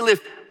you willing to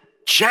live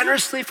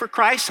generously for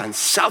Christ,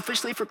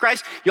 unselfishly for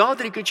Christ? Y'all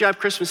did a good job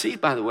Christmas Eve,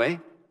 by the way.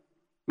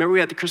 Remember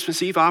we had the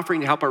Christmas Eve offering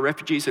to help our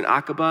refugees in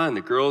Aqaba and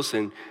the girls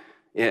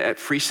at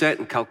Free Set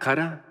in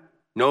Calcutta?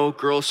 No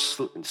girls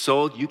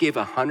sold. You gave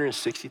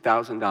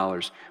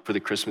 $160,000 for the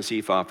Christmas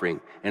Eve offering,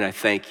 and I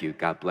thank you.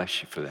 God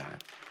bless you for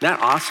that. Isn't that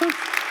awesome?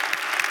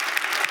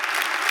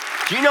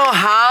 Do you know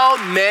how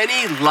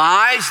many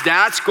lives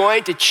that's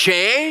going to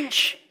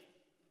change?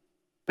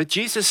 But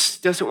Jesus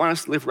doesn't want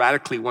us to live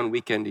radically one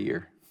weekend a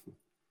year,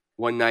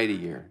 one night a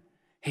year.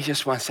 He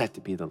just wants that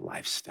to be the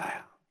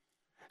lifestyle.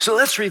 So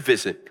let's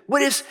revisit.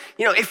 What is,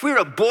 if we were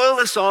to boil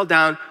this all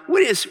down,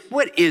 what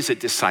is a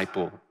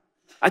disciple?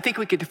 I think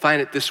we could define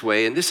it this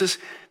way, and this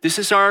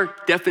is our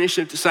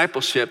definition of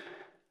discipleship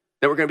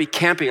that we're going to be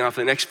camping off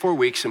the next 4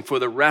 weeks and for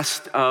the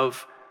rest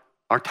of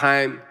our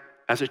time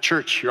as a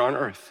church here on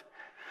earth.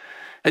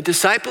 A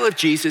disciple of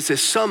Jesus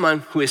is someone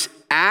who is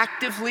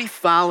actively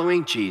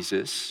following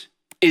Jesus,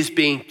 is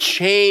being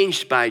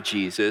changed by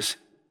Jesus,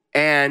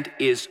 and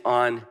is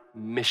on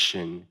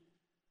mission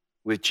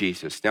with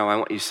Jesus. Now I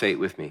want you to say it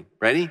with me.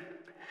 Ready?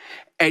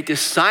 A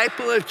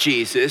disciple of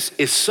Jesus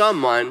is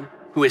someone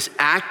who is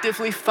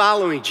actively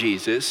following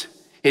Jesus,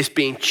 is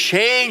being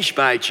changed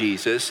by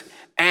Jesus,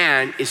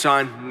 and is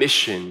on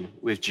mission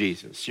with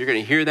Jesus. You're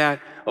going to hear that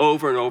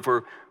over and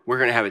over. We're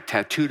going to have it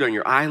tattooed on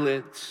your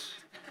eyelids.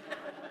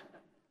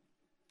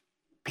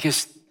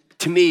 Because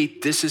to me,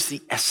 this is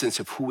the essence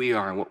of who we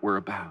are and what we're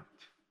about.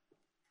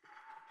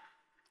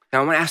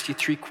 Now, I want to ask you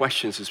 3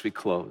 questions as we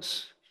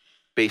close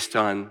based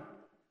on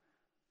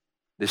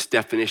this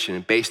definition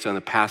and based on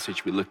the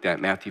passage we looked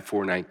at, Matthew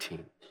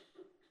 4:19.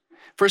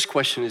 First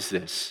question is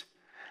this: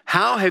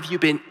 how have you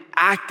been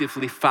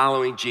actively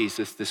following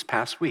Jesus this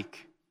past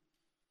week?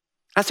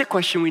 That's a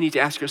question we need to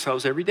ask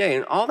ourselves every day.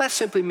 And all that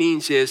simply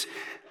means is,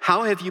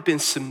 how have you been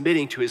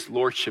submitting to his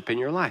lordship in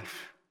your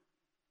life?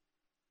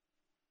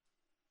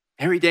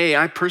 Every day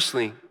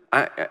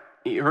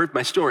you heard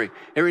my story.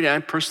 Every day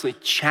I'm personally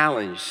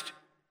challenged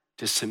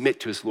to submit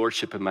to his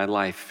lordship in my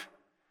life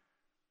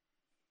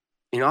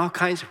in all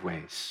kinds of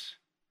ways.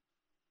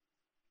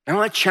 I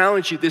want to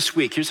challenge you this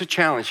week. Here's a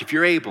challenge. If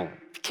you're able,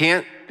 if you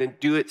can't, then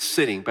do it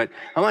sitting. But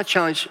I want to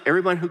challenge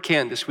everyone who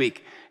can this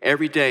week,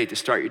 every day, to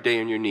start your day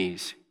on your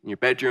knees, in your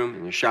bedroom,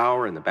 in your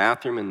shower, in the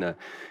bathroom, in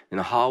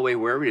the hallway,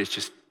 wherever it is.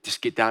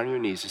 Just get down on your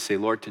knees and say,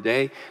 Lord,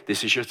 today,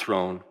 this is your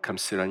throne. Come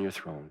sit on your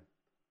throne.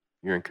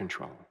 You're in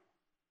control.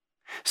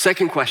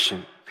 Second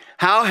question: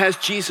 how has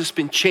Jesus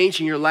been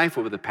changing your life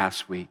over the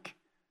past week?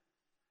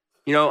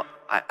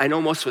 I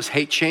know most of us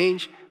hate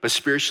change, but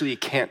spiritually you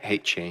can't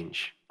hate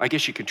change. I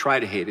guess you can try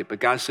to hate it, but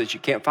God says you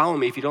can't follow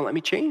me if you don't let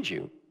me change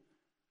you.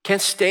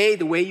 Can't stay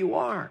the way you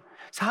are.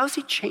 So how's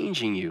he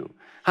changing you?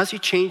 How's he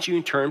changing you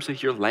in terms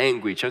of your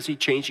language? How's he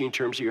changing you in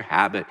terms of your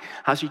habit?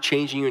 How's he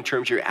changing you in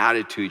terms of your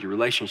attitude, your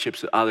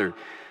relationships with others?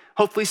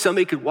 Hopefully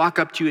somebody could walk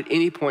up to you at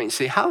any point and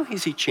say, how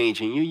is he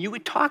changing you? You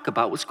would talk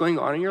about what's going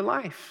on in your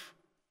life.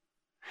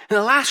 And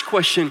the last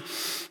question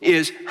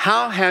is,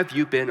 how have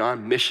you been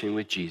on mission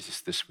with Jesus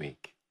this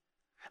week?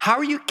 How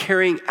are you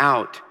carrying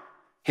out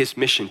his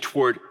mission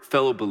toward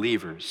fellow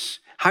believers?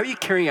 How are you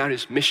carrying out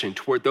his mission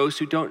toward those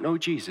who don't know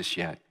Jesus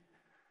yet?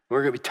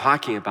 We're going to be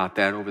talking about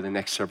that over the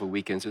next several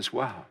weekends as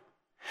well.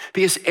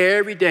 Because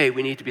every day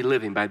we need to be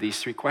living by these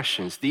 3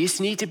 questions. These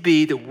need to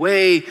be the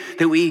way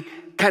that we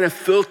kind of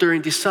filter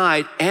and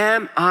decide,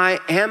 am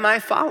I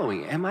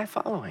following? Am I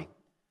following?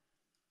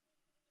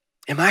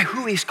 Am I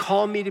who he's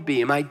called me to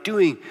be? Am I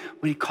doing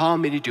what he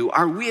called me to do?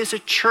 Are we as a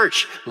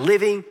church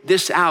living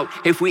this out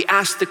if we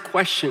ask the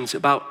questions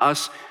about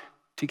us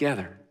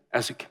together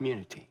as a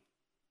community?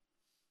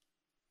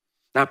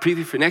 Now,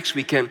 preview for next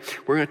weekend,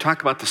 we're going to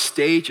talk about the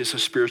stages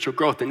of spiritual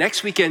growth. The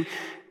next weekend,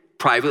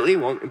 privately,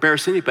 won't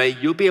embarrass anybody,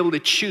 you'll be able to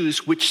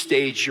choose which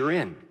stage you're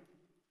in.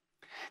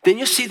 Then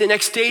you'll see the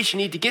next stage you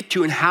need to get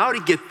to and how to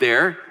get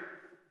there.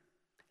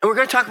 And we're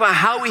going to talk about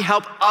how we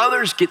help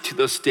others get to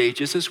those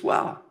stages as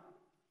well.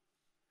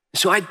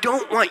 So I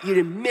don't want you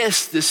to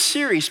miss this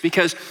series,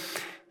 because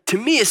to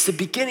me, it's the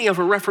beginning of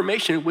a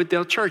reformation at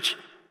Wooddale Church.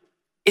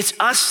 It's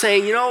us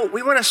saying,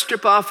 we want to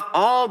strip off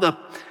all the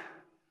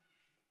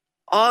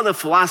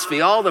philosophy,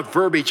 all the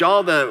verbiage,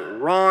 all the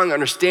wrong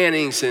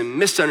understandings and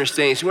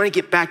misunderstandings. We want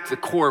to get back to the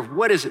core of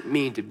what does it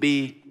mean to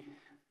be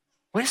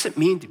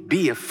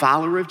a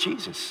follower of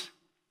Jesus?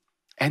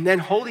 And then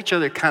hold each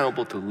other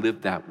accountable to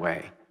live that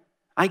way.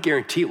 I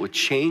guarantee it will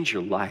change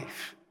your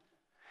life.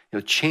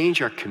 It'll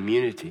change our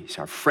communities,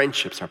 our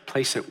friendships, our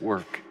place at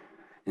work.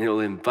 And it'll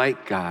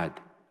invite God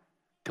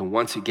to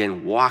once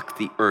again walk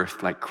the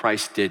earth like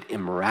Christ did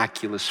in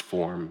miraculous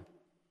form.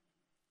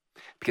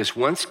 Because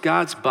once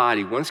God's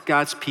body, once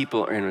God's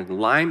people are in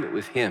alignment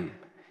with him,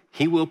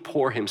 he will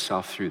pour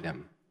himself through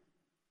them.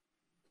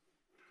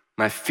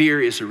 My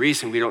fear is the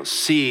reason we don't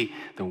see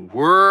the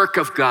work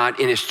of God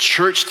in his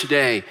church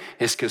today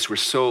is because we're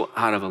so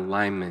out of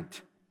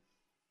alignment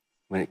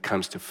when it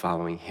comes to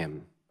following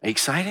him. Are you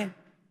excited?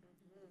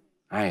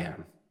 I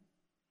am.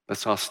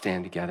 Let's all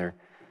stand together.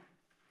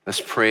 Let's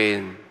pray,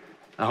 and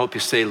I hope you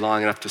stay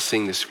long enough to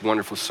sing this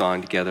wonderful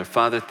song together.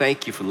 Father,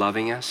 thank you for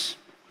loving us.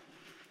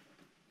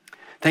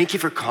 Thank you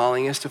for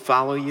calling us to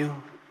follow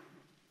you.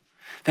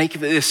 Thank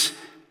you for this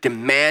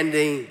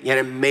demanding yet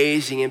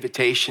amazing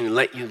invitation to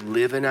let you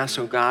live in us,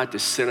 oh God, to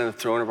sit on the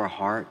throne of our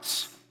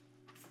hearts.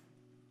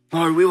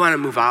 Lord, we want to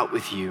move out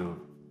with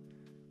you.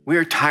 We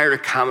are tired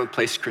of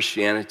commonplace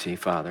Christianity,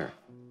 Father.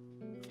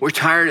 We're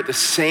tired of the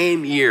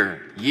same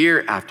year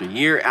after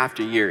year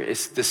after year.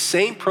 It's the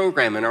same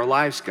program in our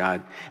lives,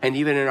 God, and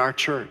even in our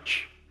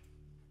church.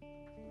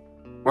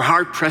 We're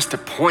hard pressed to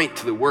point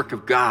to the work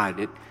of God.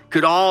 It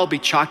could all be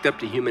chalked up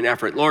to human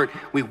effort. Lord,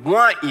 we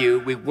want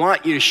you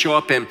to show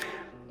up in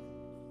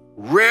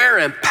rare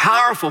and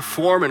powerful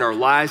form in our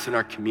lives and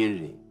our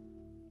community.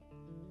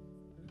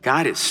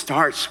 God, it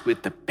starts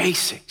with the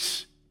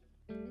basics.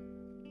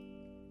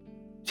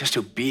 Just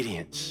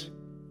obedience,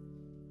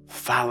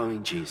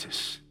 following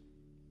Jesus.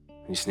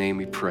 In his name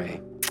we pray,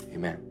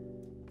 amen.